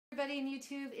everybody in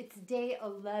YouTube. It's day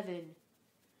 11.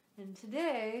 And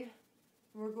today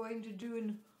we're going to do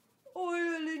an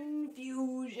oil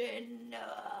infusion.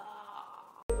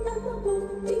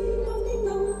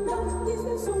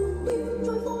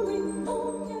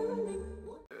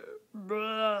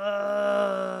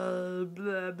 Blah,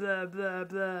 blah, blah, blah,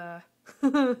 blah.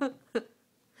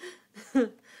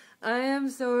 I am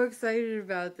so excited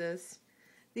about this.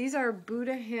 These are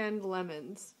Buddha hand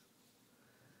lemons.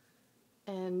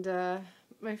 And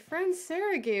my friend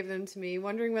Sarah gave them to me,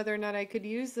 wondering whether or not I could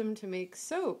use them to make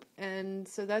soap. And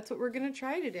so that's what we're going to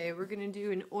try today. We're going to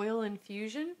do an oil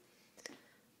infusion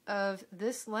of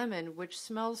this lemon, which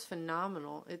smells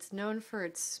phenomenal. It's known for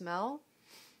its smell.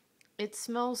 It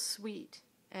smells sweet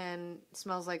and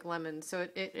smells like lemon. So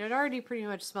it already pretty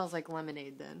much smells like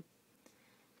lemonade then.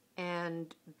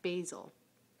 And basil.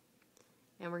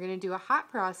 And we're going to do a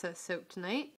hot process soap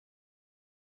tonight.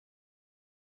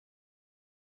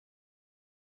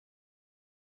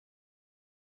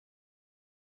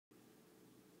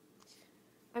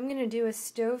 I'm going to do a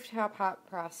stovetop hot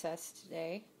process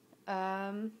today.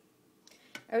 I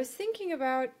was thinking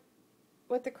about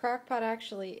what the crock pot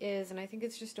actually is, and I think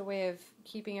it's just a way of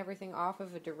keeping everything off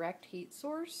of a direct heat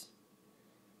source.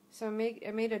 So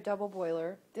I made a double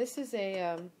boiler. This is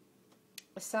a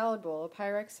salad bowl, a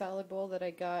Pyrex salad bowl that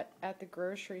I got at the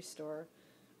grocery store.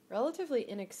 Relatively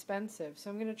inexpensive, so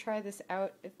I'm going to try this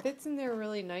out. It fits in there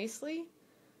really nicely.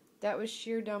 That was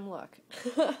sheer dumb luck.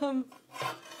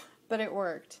 But it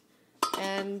worked.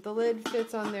 And the lid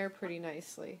fits on there pretty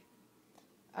nicely.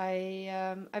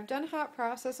 I've done hot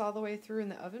process all the way through in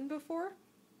the oven before,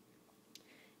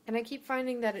 and I keep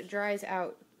finding that it dries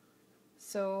out.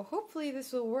 So hopefully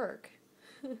this will work.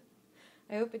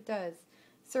 I hope it does.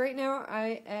 So right now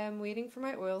I am waiting for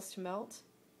my oils to melt.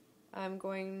 I'm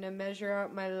going to measure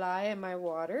out my lye and my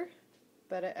water,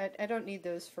 but I don't need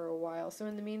those for a while. So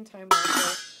in the meantime,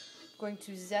 I'm going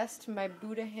to zest my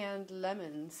Buddha hand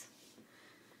lemons.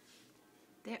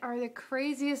 They are the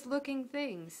craziest looking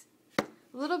things.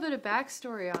 A little bit of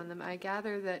backstory on them. I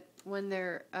gather that when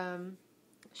they're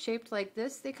shaped like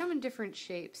this, they come in different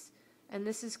shapes. And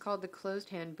this is called the closed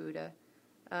hand Buddha.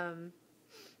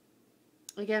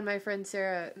 Again, my friend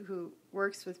Sarah, who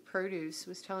works with produce,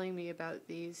 was telling me about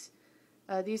these.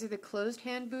 These are the closed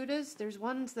hand Buddhas. There's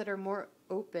ones that are more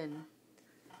open.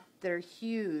 They're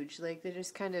huge. Like they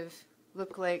just kind of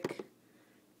look like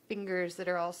fingers that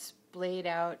are all splayed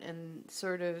out and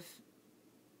sort of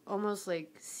almost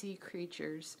like sea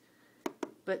creatures.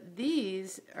 But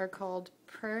these are called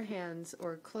prayer hands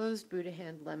or closed Buddha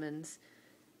hand lemons,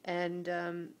 and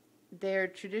they're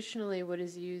traditionally what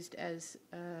is used as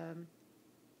I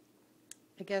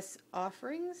guess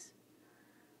offerings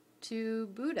to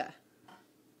Buddha.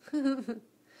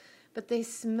 But they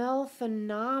smell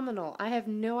phenomenal. I have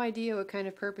no idea what kind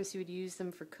of purpose you would use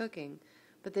them for cooking,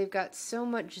 but they've got so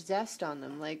much zest on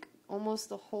them. Like almost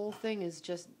the whole thing is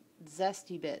just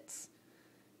zesty bits.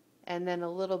 And then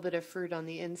a little bit of fruit on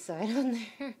the inside on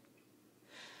there.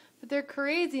 But they're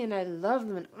crazy and I love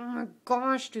them. And oh my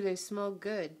gosh, do they smell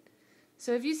good.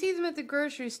 So if you see them at the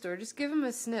grocery store, just give them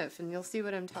a sniff and you'll see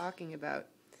what I'm talking about.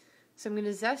 So I'm going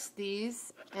to zest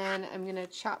these and I'm going to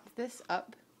chop this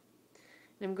up.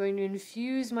 And I'm going to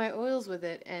infuse my oils with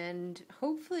it, and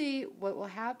hopefully what will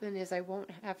happen is I'm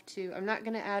not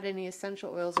going to add any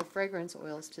essential oils or fragrance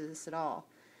oils to this at all.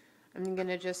 I'm going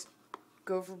to just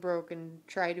go for broke and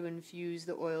try to infuse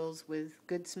the oils with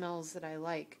good smells that I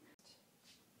like.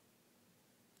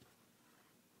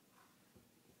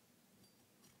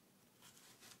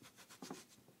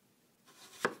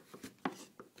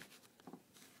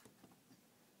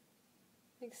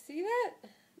 Like, see that?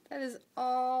 That is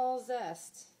all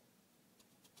zest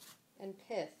and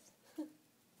pith.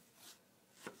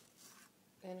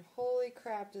 And holy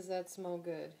crap, does that smell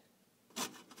good.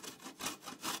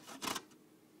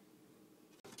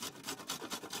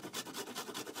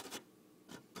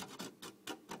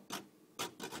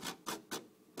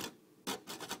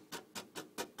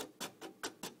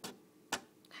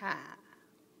 Ha!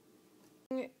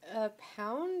 A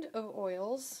pound of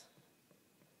oils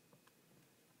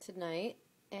tonight.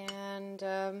 And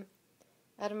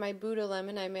out of my Buddha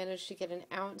lemon, I managed to get an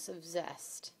ounce of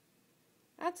zest.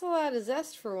 That's a lot of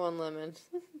zest for one lemon.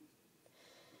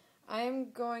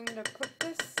 I'm going to put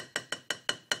this,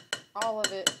 all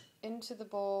of it, into the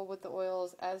bowl with the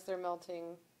oils as they're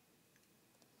melting.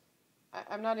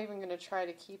 I'm not even going to try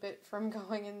to keep it from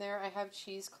going in there. I have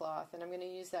cheesecloth, and I'm going to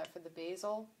use that for the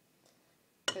basil,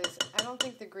 because I don't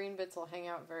think the green bits will hang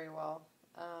out very well.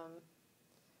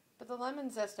 But the lemon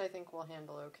zest I think will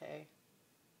handle okay.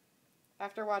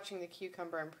 After watching the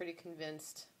cucumber, I'm pretty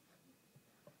convinced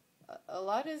a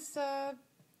lot is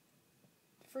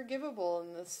forgivable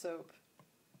in this soap,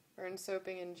 or in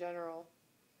soaping in general.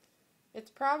 It's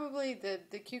probably,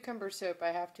 the cucumber soap,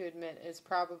 I have to admit, is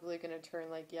probably going to turn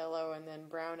like yellow and then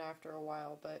brown after a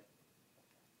while, but,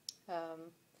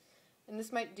 and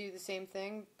this might do the same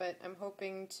thing, but I'm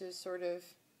hoping to sort of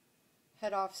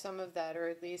head off some of that, or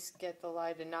at least get the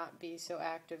lye to not be so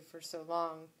active for so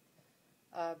long,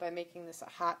 by making this a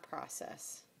hot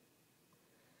process.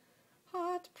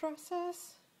 Hot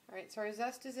process. Alright, so our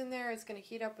zest is in there. It's going to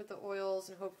heat up with the oils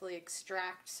and hopefully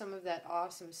extract some of that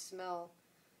awesome smell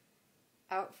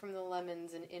out from the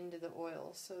lemons and into the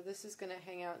oil. So this is going to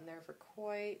hang out in there for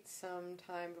quite some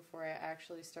time before I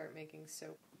actually start making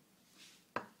soap.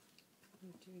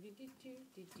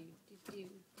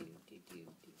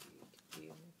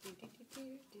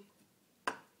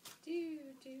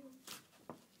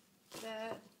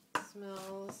 That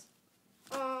smells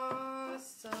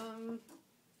awesome.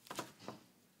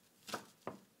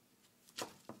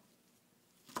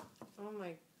 Oh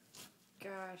my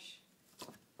gosh.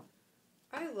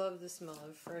 I love the smell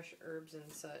of fresh herbs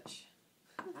and such.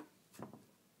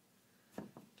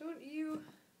 Don't you?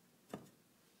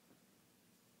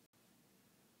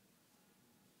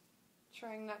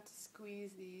 Trying not to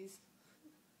squeeze these.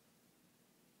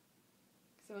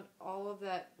 Because I want all of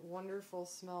that wonderful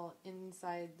smell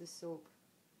inside the soap,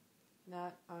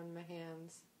 not on my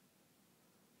hands.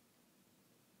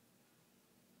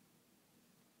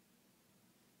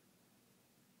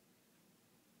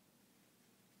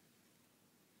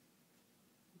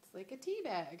 It's like a tea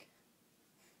bag.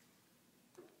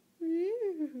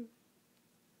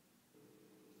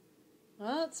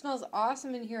 Well, it smells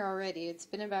awesome in here already. It's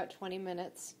been about 20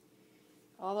 minutes.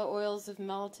 All the oils have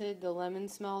melted. The lemon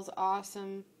smells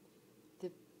awesome.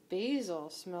 The basil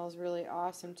smells really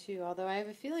awesome too, although I have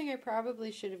a feeling I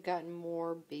probably should have gotten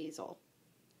more basil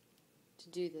to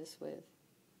do this with.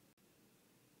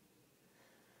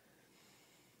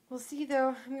 We'll see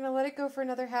though. I'm going to let it go for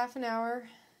another half an hour,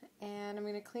 and I'm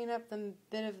going to clean up the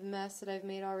bit of mess that I've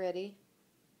made already.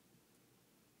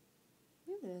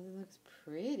 Ooh, this looks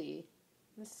pretty.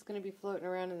 This is going to be floating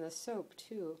around in the soap,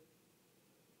 too.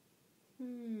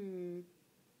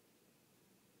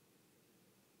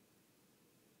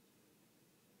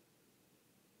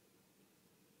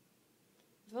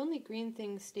 If only green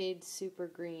things stayed super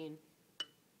green.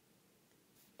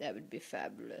 That would be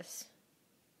fabulous.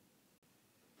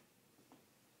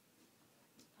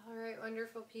 Alright,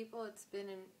 wonderful people. It's been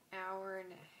an hour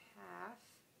and a half.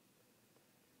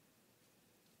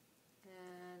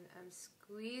 And I'm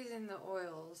squeezing the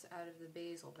oils out of the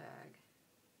basil bag.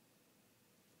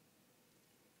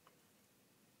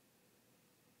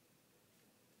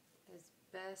 As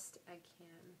best I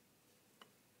can.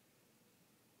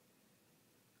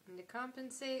 And to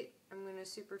compensate, I'm going to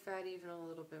super fat even a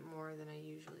little bit more than I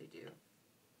usually do.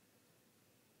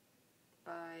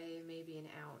 By maybe an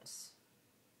ounce.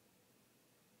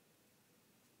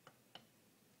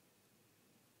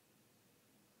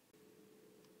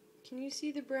 Can you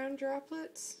see the brown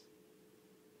droplets?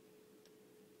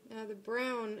 Now the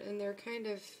brown, and they're kind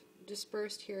of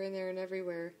dispersed here and there and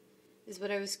everywhere, is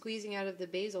what I was squeezing out of the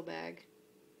basil bag.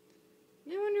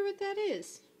 And I wonder what that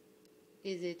is.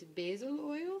 Is it basil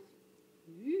oil?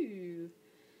 Ooh.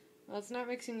 Well, it's not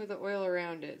mixing with the oil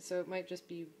around it, so it might just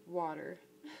be water.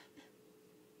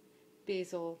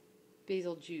 Basil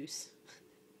juice.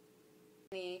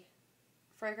 The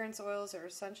fragrance oils or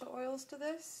essential oils to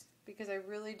this, because I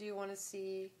really do want to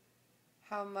see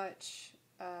how much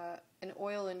an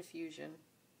oil infusion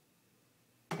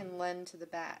can lend to the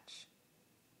batch.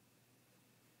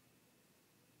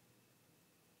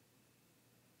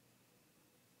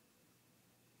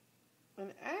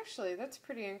 And actually, that's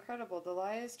pretty incredible. The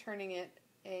lye is turning it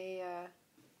a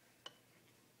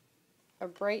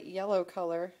bright yellow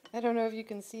color. I don't know if you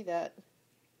can see that.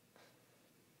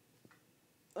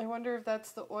 I wonder if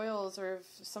that's the oils or if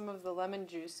some of the lemon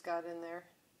juice got in there.